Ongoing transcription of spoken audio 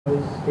I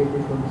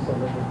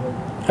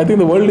think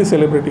the world is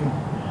celebrating.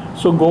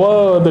 So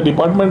Goa, the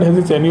department has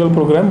its annual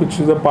program, which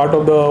is a part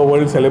of the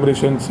World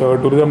Celebrations,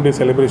 Tourism Day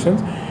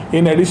celebrations.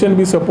 In addition,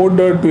 we support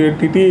the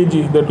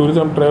TTAG, the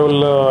Tourism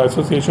Travel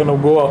Association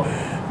of Goa,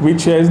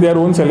 which has their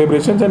own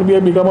celebrations, and we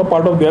have become a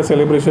part of their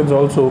celebrations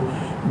also.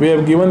 We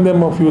have given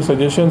them a few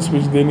suggestions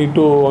which they need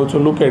to also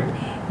look at.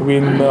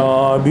 When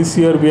this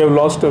year we have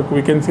lost,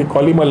 we can say,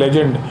 call him a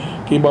legend.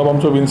 Ki Baba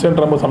amcho Vincent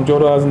Ramos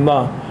amchora as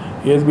na.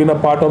 He has been a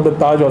part of the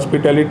Taj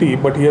hospitality,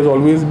 but he has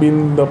always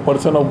been the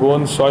person of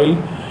Goan soil.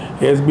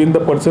 He has been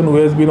the person who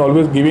has been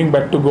always giving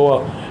back to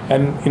Goa.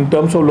 And in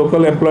terms of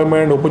local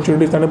employment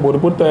opportunities, त्याने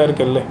भरपूर तयार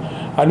केले.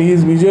 And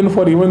his vision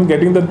for even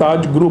getting the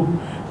Taj group,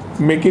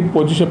 make it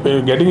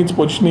position, getting its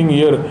positioning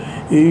here,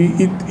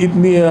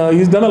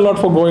 he's done a lot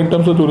for Goa in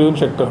terms of tourism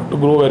sector to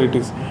grow where it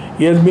is.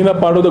 He has been a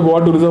part of the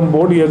Goa Tourism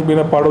Board. He has been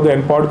a part of the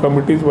empowered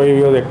committees where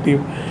he was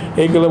active.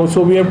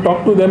 So we have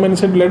talked to them and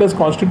said, let us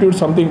constitute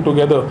something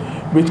together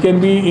which can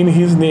be in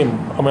his name,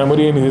 a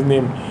memory in his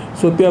name.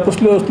 So ते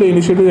असले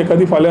initiative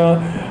एखादी फाल्यां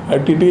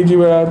TTAG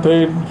वेळार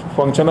थंय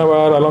फंक्शना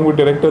वेळार along with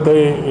director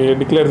थंय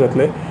declare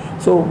जातले.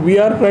 So we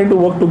are trying to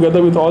work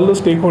together with all the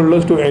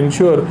stakeholders to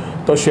ensure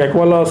तो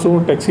शेकवाला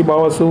आसूं, टॅक्सी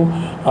भाव आसूं,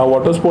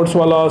 water sports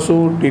वाला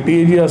आसूं,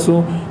 TTAG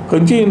आसूं,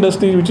 खंयची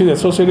industry which is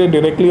associated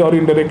directly or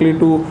indirectly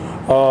to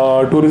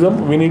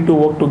tourism, we need to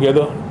work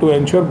together to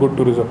ensure good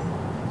tourism.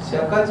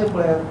 शेकाचे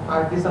पळयात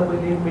 8 दिसा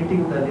पयलीं एक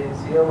मीटिंग जाली,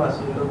 सीएम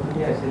आशिल्लो,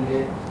 तुमी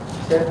आशिल्ले,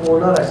 शेक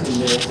ओनर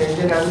आशिल्ले,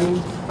 तेंचेर आमी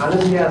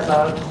आनंदी आसा,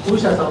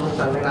 खूश आसा म्हणून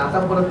सांगले. आता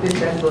परत ते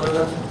शेक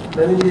धरनात,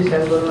 नवीन जे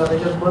शेक धरनात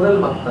तेचेर बदल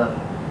मागतात.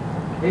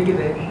 हे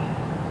कितें?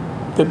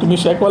 ते तुम्ही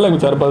शेकवाल्याक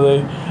विचारपाक जाय.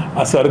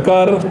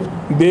 सरकार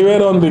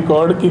देवेर ऑन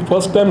रिकॉर्ड की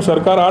फर्स्ट टायम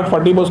सरकार 8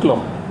 फाटी बसलो.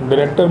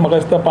 डिरेक्टर म्हाका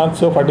दिसता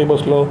 5-6 फाटी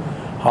बसलो.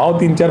 हांव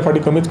 3-4 फाटी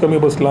कमीच कमी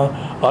बसलां.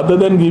 Other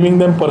than giving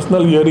them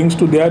personal hearings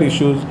to their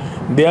issues,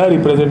 there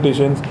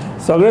रिप्रेझेंटेशन्स,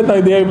 सगळे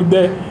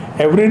दे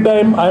every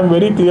time I am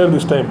very clear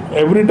these time.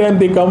 Every time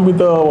they come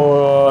with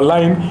a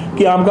lion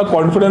की आमकां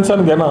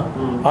कॉन्फिडन्सान घेना.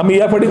 आमी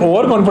ह्या फाटी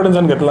ओवर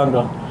कॉन्फिडन्सान घेतला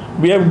हांकां.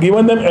 We have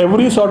given them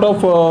every sort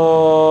of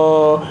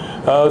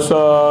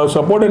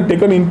support and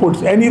taken inputs,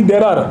 and if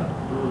there are,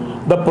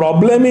 the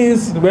problem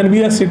is when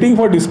we are sitting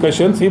for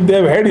discussions, if they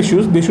have had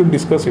issues they should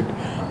discuss it.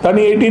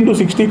 तांणी 18 to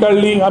 60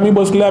 काढली, आमी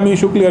बसले, आमी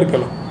issue clear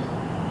केलो.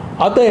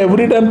 आता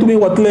every time तुम्ही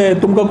वतले,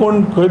 तुमकां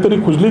कोण खंय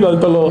तरी खुजली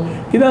घालतलो.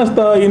 कितें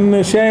आसता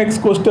इन शेक्स,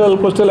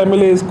 कोस्टल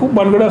MLAs खूब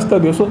भानगडी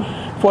आसतात ह्यो. So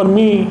for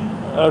me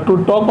to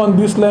talk on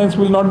these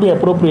lines will not be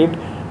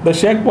appropriate. The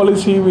shack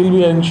policy will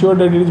be ensured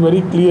that it is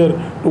very clear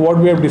to what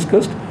we have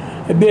discussed.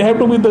 They have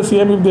to be the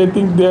CM if they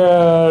think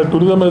their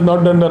tourism has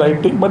not done the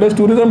right thing. But as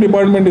tourism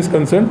department is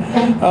concerned,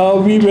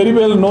 we very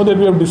well know that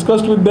we have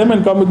discussed with them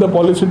and come with the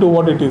policy to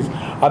what it is.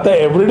 आता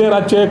everyday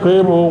रातचे खंय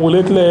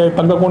उलयतले,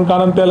 तांकां कोण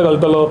कानान तेल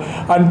घालतलो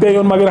आनी ते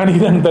येवन मागीर आनी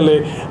कितें सांगतले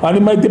आनी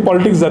मागीर ते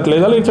पॉलिटिक्स जातले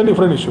जाल्यार it's a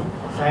different issue.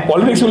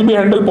 Politics will be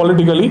handle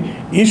politically.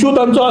 Issue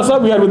तांचो आसा,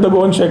 we are with the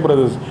Goan shake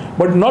brothers,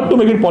 but not to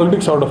make it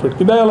politics out of it.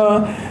 कित्याक जालां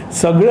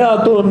सगळ्या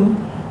हातून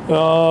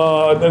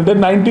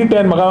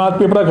 90-10 म्हाका आज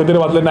पेपरा खातीर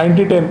वाचले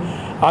 90-10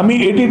 आम्ही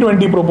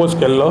 80-20 प्रपोज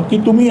केल्लो की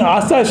तुम्ही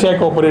आसा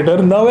शेक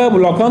ऑपरेटर, नव्या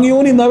लोकांक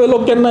येवन नवे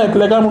लोक केन्ना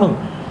येतले काय म्हणून.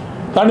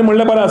 तांणी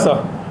म्हणलें बरें आसा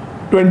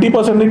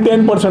 20% न्ही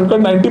 10% कर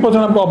 90%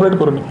 आमकां ऑपरेट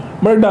करून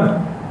म्हणलें डन.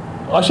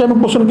 अशें आमी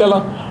पसून केलां.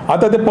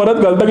 आतां ते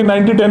परत घालता की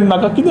 90-10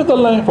 नाका. कितें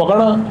चल्लां हें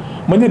फकाणां?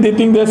 म्हणजे they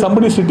think they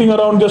somebody sitting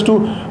around just to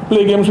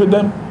play games with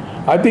them.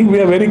 I think we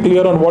are very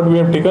clear on what we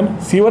have taken.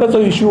 सिवराचो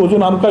issue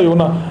अजून आमकां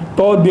येवना.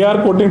 तो they are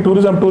coating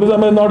tourism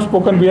has not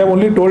spoken. We have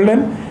only told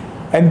them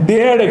and they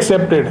had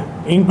accepted,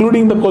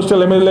 including the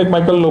coastal MLA like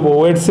Michael Lobo,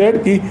 who had said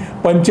कि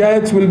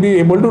panchayat will be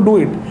able to do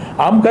it.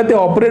 आमकां ते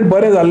operate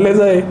बरे जाल्ले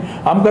जाय,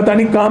 आमकां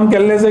तांणी काम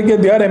केल्लें जाय की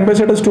they are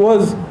ambassadors to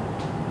us,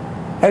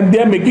 and they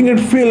are making it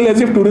feel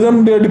as if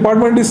tourism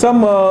department is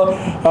some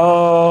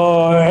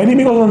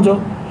enemy कसो.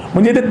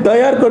 म्हणजे ते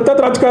तयार करतात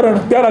राजकारण.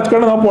 त्या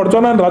राजकारणात हांव पडचो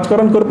ना आनी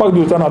राजकारण करपाक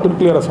दिवचो ना, हातूंत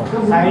क्लियर आसा.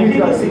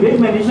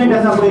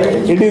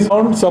 It is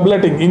on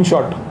subletting in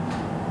short.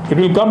 It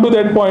will come to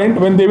that point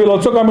when they will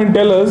also come and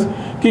tell us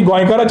की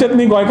गोंयकाराचेच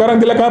न्ही, गोंयकारांक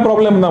दिल्यार काय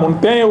प्रॉब्लेम ना म्हणून.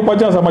 तें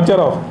येवपाचें आसा, मातशें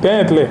राव, तें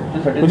येतलें,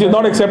 विच इज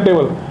नॉट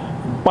एक्सेप्टेबल.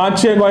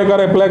 500 गोंयकार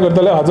एप्लाय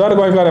करतले, 1000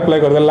 गोंयकार एप्लाय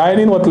करतले,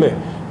 लायनीन वतले.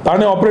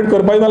 ताणें ऑपरेट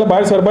करपाचें जाल्यार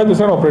भायर सरपाचें,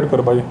 दुसऱ्यान ऑपरेट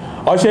करपाचें.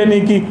 अशें न्ही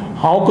की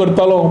हांव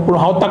करतालो पूण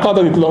हांव ताका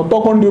तो दितलो. तो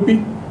कोण दिवपी?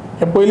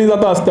 हें पयलीं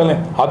जाता आसतलें.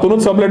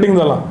 हातूनच सबलेटींग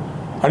जालां.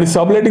 आनी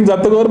सबलेटींग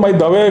जातकर मागीर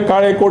धवे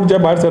काळे कोट जे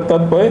भायर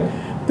सरतात पळय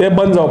ते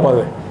बंद जावपाक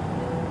जाय.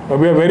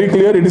 We are very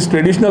clear it is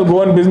traditional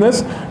Goan business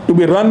to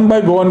be run by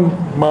Goan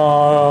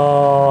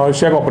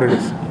shack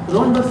operators.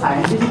 Don't the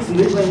scientific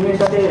civil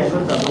engineer they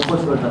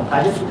propose करतात.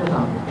 काजेच कितें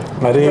सांग?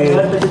 अरे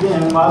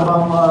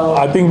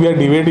I think we are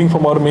deviating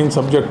from our main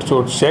subject. So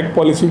shack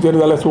policy जर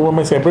जाल्यार सो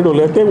मागीर separate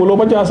उलयता ते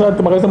उलोवपाचें आसा.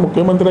 म्हाका दिसता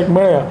मुख्यमंत्र्याक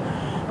मेळया.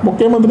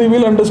 Mukhyamantri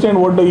will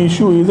understand what the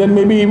issue is, and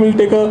maybe he will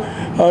take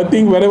a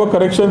thing wherever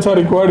corrections are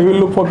required, he will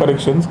look for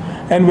corrections,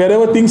 and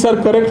wherever things are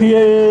correct,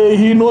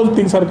 he knows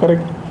things are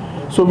correct.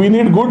 So we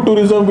need good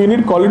tourism, we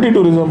need quality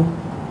tourism.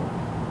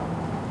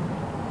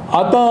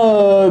 आता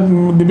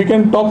we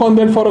can talk on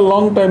that for a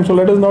long time, so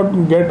let us not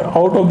get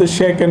out of the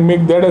shack and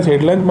make that as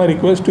headlines. My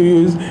request to you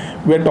is,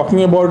 we are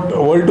talking about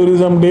World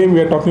Tourism Day,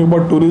 we are talking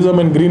about tourism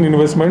and green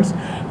investments.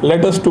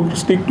 Let us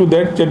stick to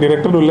that. J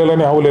director उरलेला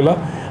आणि हांव उलयला.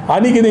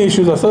 आनी कितें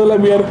issues आसा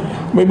जाल्यार we are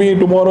maybe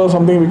tomorrow or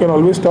something we can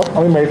always talk.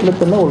 आमी मेळटले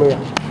तेन्ना उलोवया.